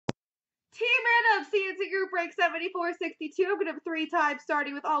have C&C Group break 7462. I'm going to have 3 times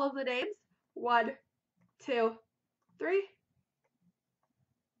starting with all of the names. 1, 2, 3.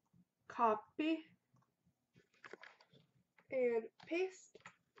 Copy. And paste.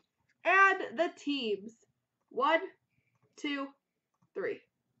 And the teams. 1, 2, 3.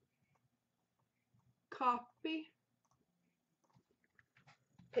 Copy.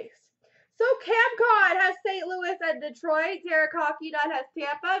 Paste. So CamCon has St. Louis and Detroit. Derek Hockey Nut has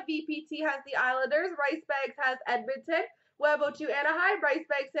Tampa. VPT has the Islanders. Rice Bags has Edmonton. Webo2 Anaheim. Rice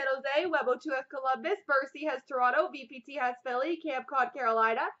Bags San Jose. Webo2 has Columbus. Bercy has Toronto. VPT has Philly. CamCon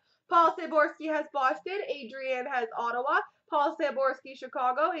Carolina. Paul Saborski has Boston. Adrian has Ottawa. Paul Saborski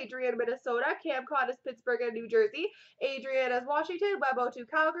Chicago. Adrian Minnesota. CamCon is Pittsburgh and New Jersey. Adrian has Washington. Webo2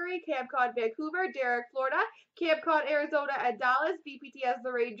 Calgary. CamCon Vancouver. Derek Florida. CamCon Arizona and Dallas. VPT has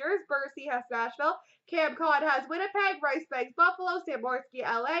the Rangers. Bercy has Nashville. CamCon has Winnipeg. Rice Bags Buffalo. Saborski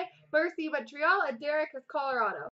LA. Bercy Montreal. And Derek has Colorado.